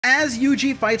As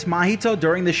Yuji fights Mahito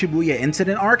during the Shibuya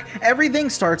Incident Arc, everything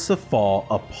starts to fall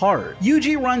apart.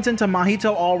 Yuji runs into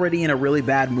Mahito already in a really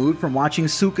bad mood from watching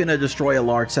Sukuna destroy a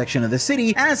large section of the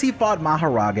city as he fought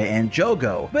Mahoraga and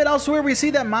Jogo. But elsewhere we see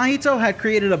that Mahito had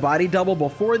created a body double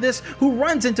before this who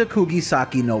runs into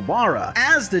Kugisaki Nobara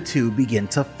as the two begin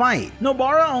to fight.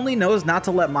 Nobara only knows not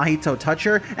to let Mahito touch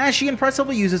her as she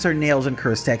impressively uses her nails and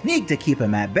curse technique to keep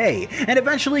him at bay, and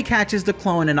eventually catches the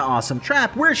clone in an awesome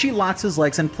trap where she locks his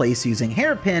legs in place using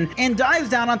Hairpin and dives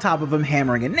down on top of him,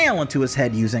 hammering a nail into his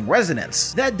head using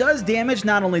resonance. That does damage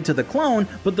not only to the clone,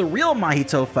 but the real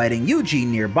Mahito fighting Yuji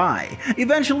nearby.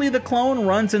 Eventually the clone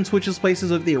runs and switches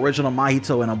places with the original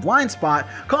Mahito in a blind spot,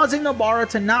 causing Nobara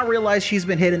to not realize she's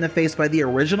been hit in the face by the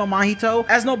original Mahito,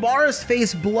 as Nobara's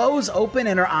face blows open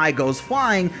and her eye goes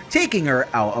flying, taking her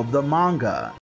out of the manga.